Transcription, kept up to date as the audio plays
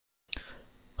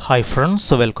Hi friends,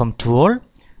 so welcome to all.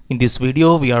 In this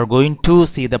video we are going to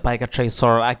see the packet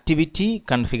tracer activity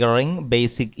configuring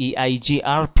basic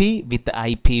EIGRP with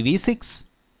IPv6.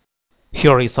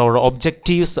 Here is our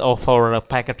objectives of our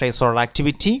packet tracer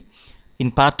activity.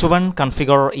 In part 1,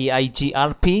 configure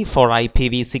EIGRP for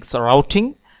IPv6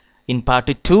 routing. In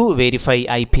part 2, verify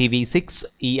IPv6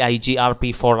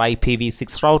 EIGRP for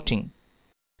IPv6 routing.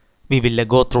 We will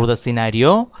go through the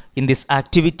scenario. In this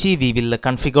activity, we will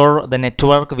configure the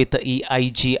network with the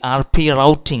EIGRP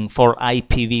routing for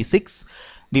IPv6.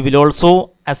 We will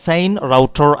also assign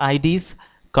router IDs,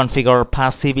 configure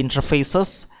passive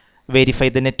interfaces, verify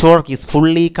the network is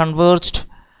fully converged,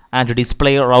 and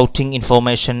display routing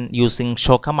information using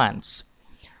show commands.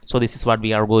 So this is what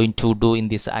we are going to do in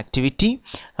this activity.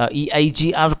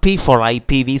 EIGRP for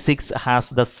IPv6 has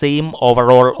the same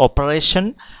overall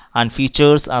operation and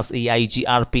features as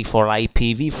EIGRP for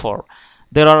IPv4.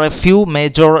 There are a few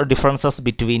major differences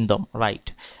between them, right?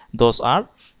 Those are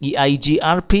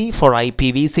EIGRP for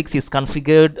IPv6 is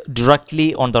configured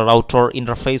directly on the router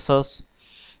interfaces.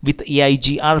 With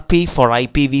EIGRP for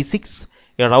IPv6,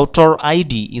 a router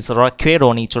ID is required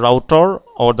on each router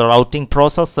or the routing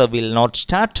process will not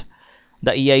start.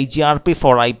 The EIGRP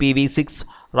for IPv6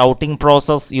 routing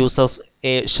process uses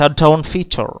a shutdown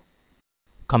feature.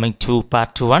 Coming to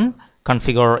part 1,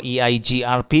 configure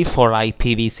EIGRP for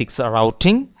IPv6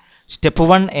 routing. Step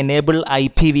 1, enable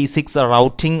IPv6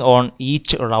 routing on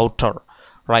each router.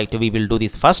 Right, we will do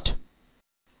this first.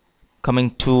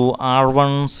 Coming to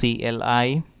R1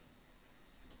 CLI.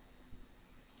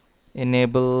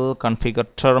 Enable configure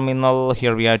terminal.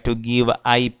 Here we have to give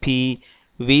IPv6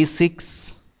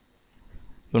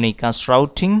 unicast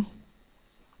routing.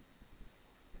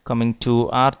 Coming to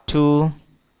R2,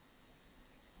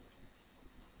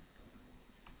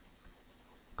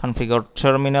 configure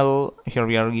terminal. Here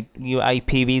we are give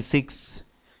IPv6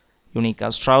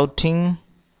 unicast routing.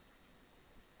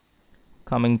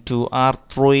 Coming to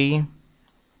R3,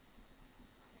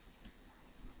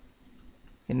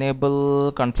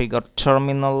 enable configure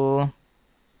terminal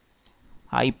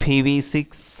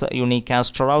IPv6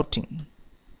 unicast routing.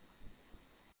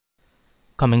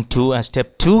 Coming to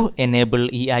step 2, enable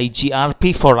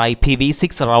EIGRP for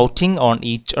IPv6 routing on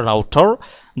each router.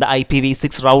 The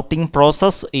IPv6 routing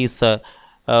process is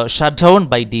shut down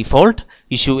by default.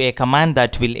 Issue a command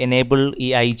that will enable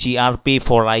EIGRP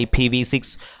for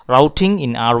IPv6 routing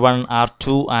in R1,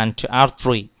 R2 and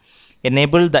R3.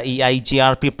 Enable the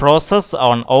EIGRP process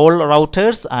on all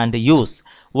routers and use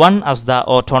 1 as the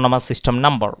autonomous system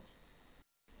number.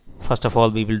 First of all,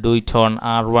 we will do it on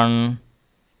R1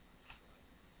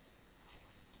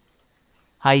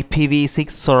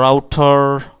 IPv6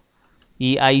 router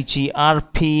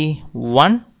EIGRP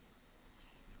 1,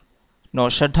 no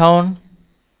shutdown.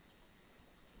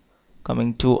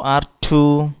 Coming to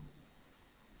R2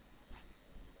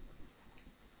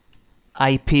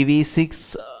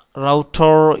 IPv6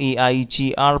 router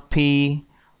EIGRP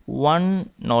 1,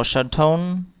 no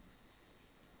shutdown.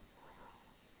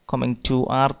 Coming to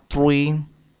R3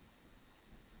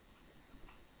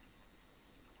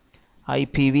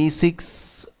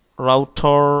 IPv6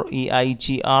 router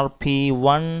EIGRP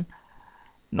 1,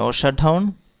 no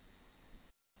shutdown.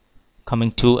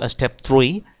 Coming to step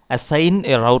 3, assign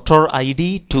a router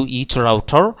ID to each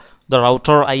router. The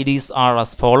router IDs are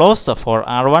as follows: for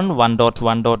R1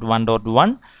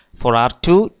 1.1.1.1, for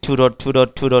R2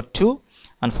 2.2.2.2,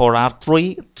 and for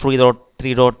R3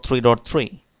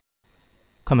 3.3.3.3.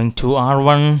 Coming to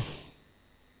R1,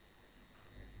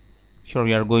 here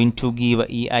we are going to give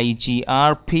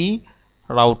EIGRP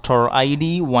router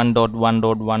ID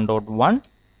 1.1.1.1.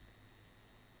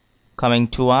 Coming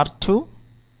to R2,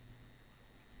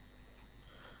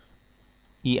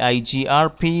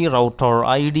 EIGRP router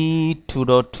ID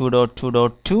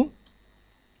 2.2.2.2,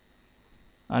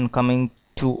 and coming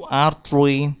to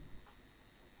R3,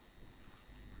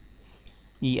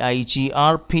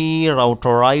 EIGRP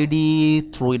router ID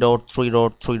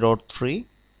 3.3.3.3.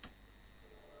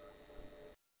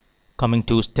 Coming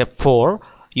to step 4,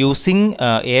 using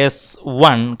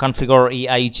AS1, configure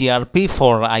EIGRP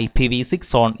for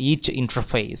IPv6 on each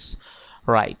interface.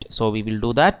 Right, so we will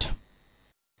do that.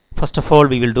 First of all,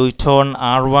 we will do it on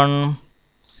R1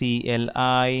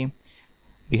 CLI.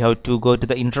 We have to go to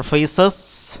the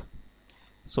interfaces.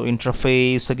 So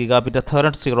interface gigabit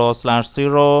Ethernet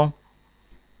 0/0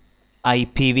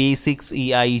 IPv6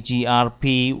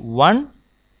 EIGRP 1.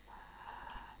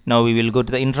 Now we will go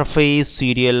to the interface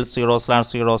serial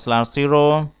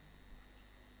 0/0/0.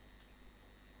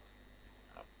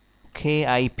 Okay,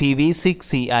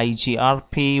 IPv6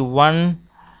 EIGRP 1,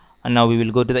 and now we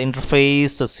will go to the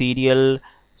interface serial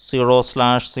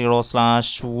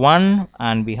 0/0/1,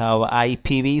 and we have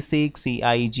IPv6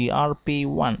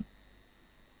 EIGRP1.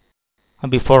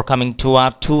 Before coming to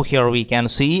R2, here we can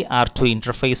see R2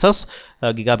 interfaces,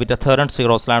 gigabit Ethernet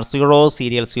 0/0,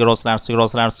 serial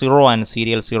 0/0/0, and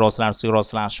serial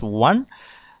 0/0/1.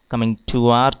 Coming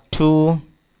to R2,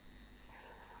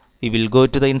 we will go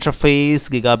to the interface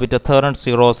gigabit Ethernet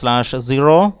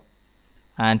 0/0,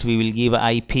 and we will give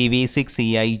IPv6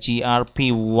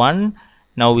 EIGRP1.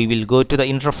 Now we will go to the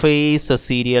interface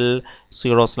serial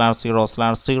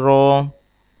 0/0/0,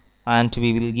 and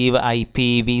we will give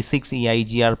IPv6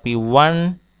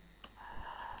 EIGRP1,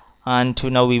 and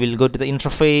now we will go to the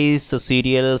interface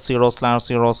serial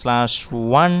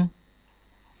 0/0/1,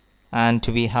 and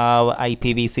we have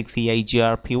IPv6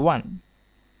 EIGRP1.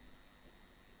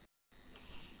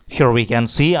 Here we can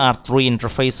see R3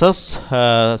 interfaces,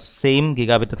 same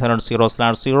gigabit Ethernet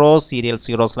 0/0, serial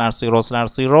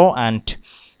 0/0/0, and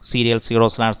serial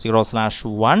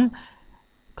 0/0/1.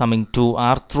 Coming to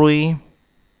R3,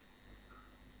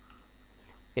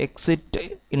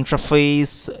 exit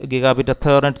interface gigabit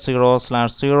Ethernet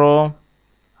 0/0,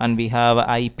 and we have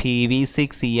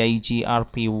IPv6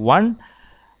 EIGRP1.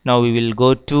 Now we will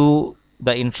go to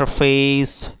the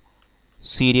interface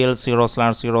serial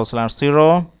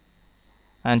 0/0/0,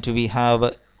 and we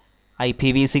have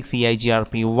IPv6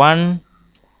 EIGRP1,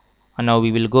 and now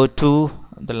we will go to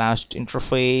the last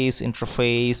interface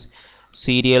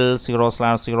serial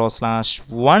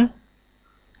 0/0/1,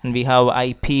 and we have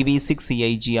IPv6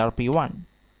 EIGRP1.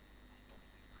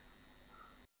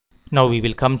 Now we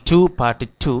will come to part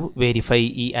 2, verify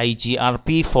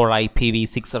EIGRP for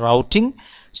IPv6 routing.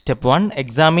 Step 1,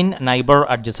 examine neighbor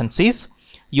adjacencies.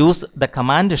 Use the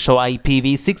command show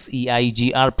IPv6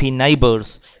 EIGRP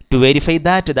neighbors to verify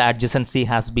that the adjacency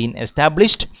has been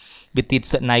established with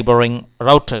its neighboring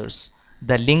routers.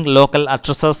 The link local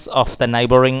addresses of the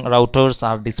neighboring routers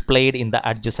are displayed in the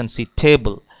adjacency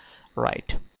table.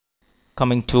 Right.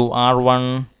 Coming to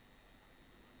R1,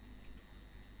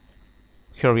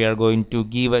 here we are going to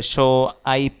give a show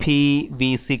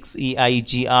IPv6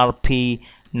 EIGRP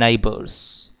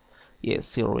neighbors.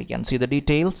 Yes, here we can see the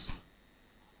details.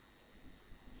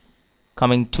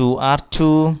 Coming to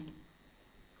R2,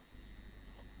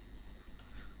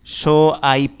 show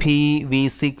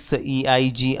IPv6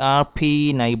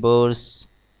 EIGRP neighbors.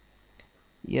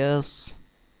 Yes.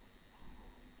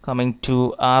 Coming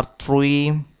to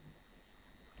R3,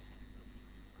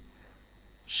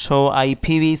 show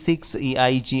IPv6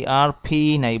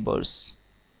 EIGRP neighbors.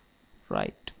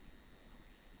 Right.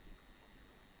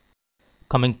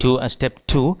 Coming to step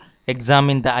 2,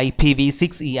 examine the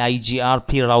IPv6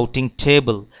 EIGRP routing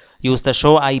table. Use the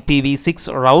show IPv6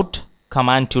 route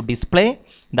command to display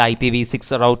the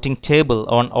IPv6 routing table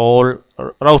on all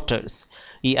routers.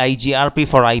 EIGRP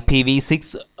for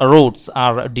IPv6 routes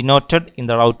are denoted in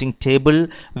the routing table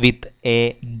with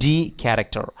a D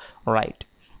character. Right.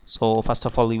 So first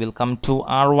of all, we will come to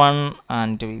R1,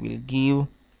 and we will give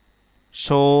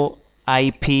show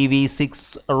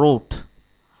IPv6 route,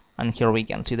 and here we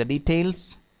can see the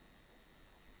details.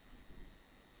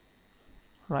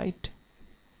 Right.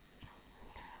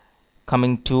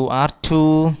 Coming to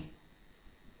R2,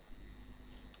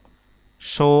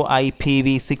 show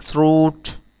IPv6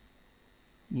 route.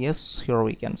 Yes, here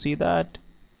we can see that.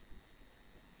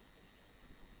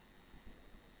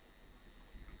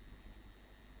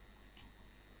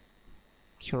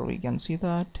 Here we can see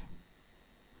that.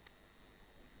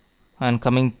 And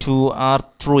coming to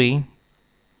R3,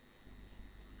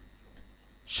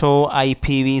 show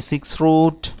IPv6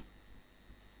 route.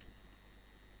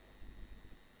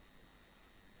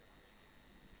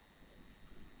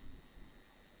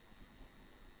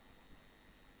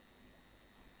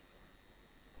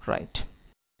 Right.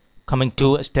 Coming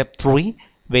to step 3,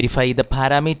 verify the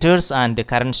parameters and the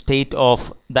current state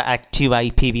of the active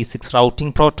IPv6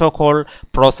 routing protocol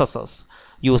processes.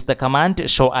 Use the command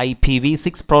show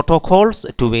IPv6 protocols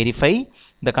to verify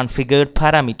the configured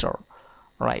parameter.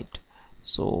 Right.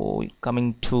 So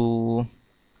coming to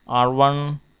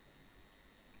R1,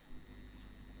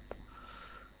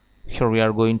 here we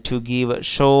are going to give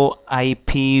show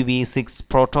IPv6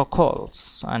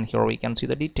 protocols, and here we can see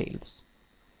the details.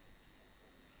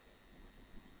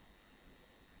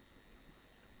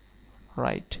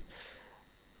 Right.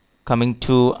 Coming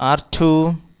to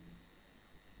R2,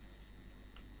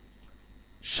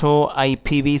 show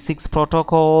IPv6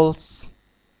 protocols.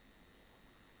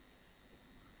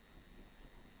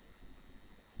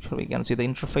 Here we can see the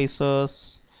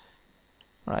interfaces.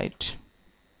 Right.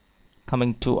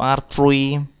 Coming to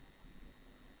R3,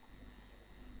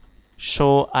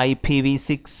 show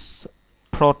IPv6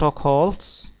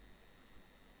 protocols.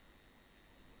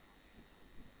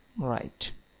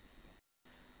 Right.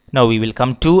 Now we will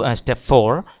come to step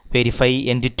 4, verify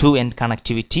end-to-end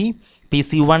connectivity.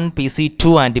 PC1, PC2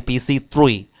 and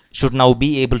PC3 should now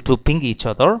be able to ping each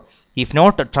other. If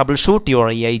not, troubleshoot your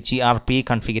EIGRP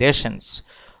configurations.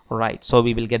 Right, so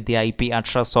we will get the IP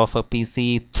address of a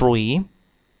PC3.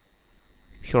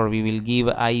 Here we will give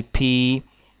IPv6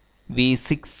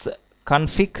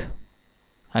 config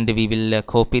and we will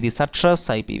copy this address,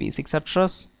 IPv6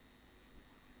 address.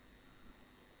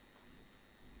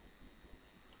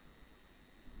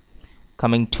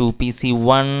 Coming to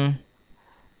PC1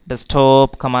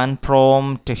 desktop command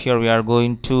prompt, here we are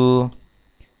going to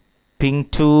ping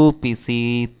to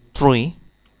PC3.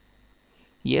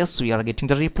 Yes, we are getting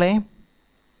the replay.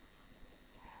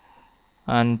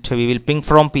 And we will ping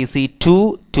from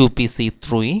PC2 to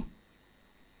PC3.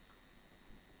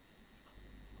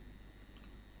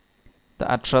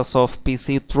 The address of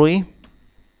PC3.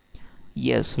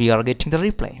 Yes, we are getting the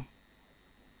replay.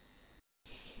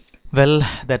 Well,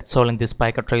 that's all in this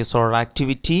packet tracer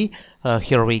activity.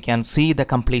 Here we can see the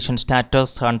completion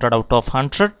status 100 out of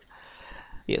 100.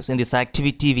 Yes, in this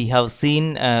activity we have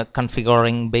seen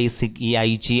configuring basic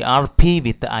EIGRP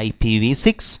with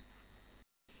IPv6.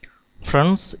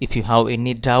 Friends, if you have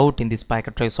any doubt in this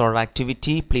packet tracer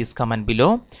activity, please comment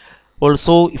below.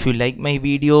 Also, if you like my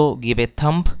video, give a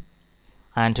thumb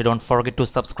and don't forget to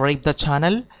subscribe the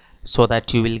channel so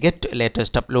that you will get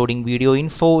latest uploading video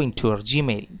info into your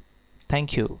Gmail.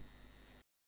 Thank you.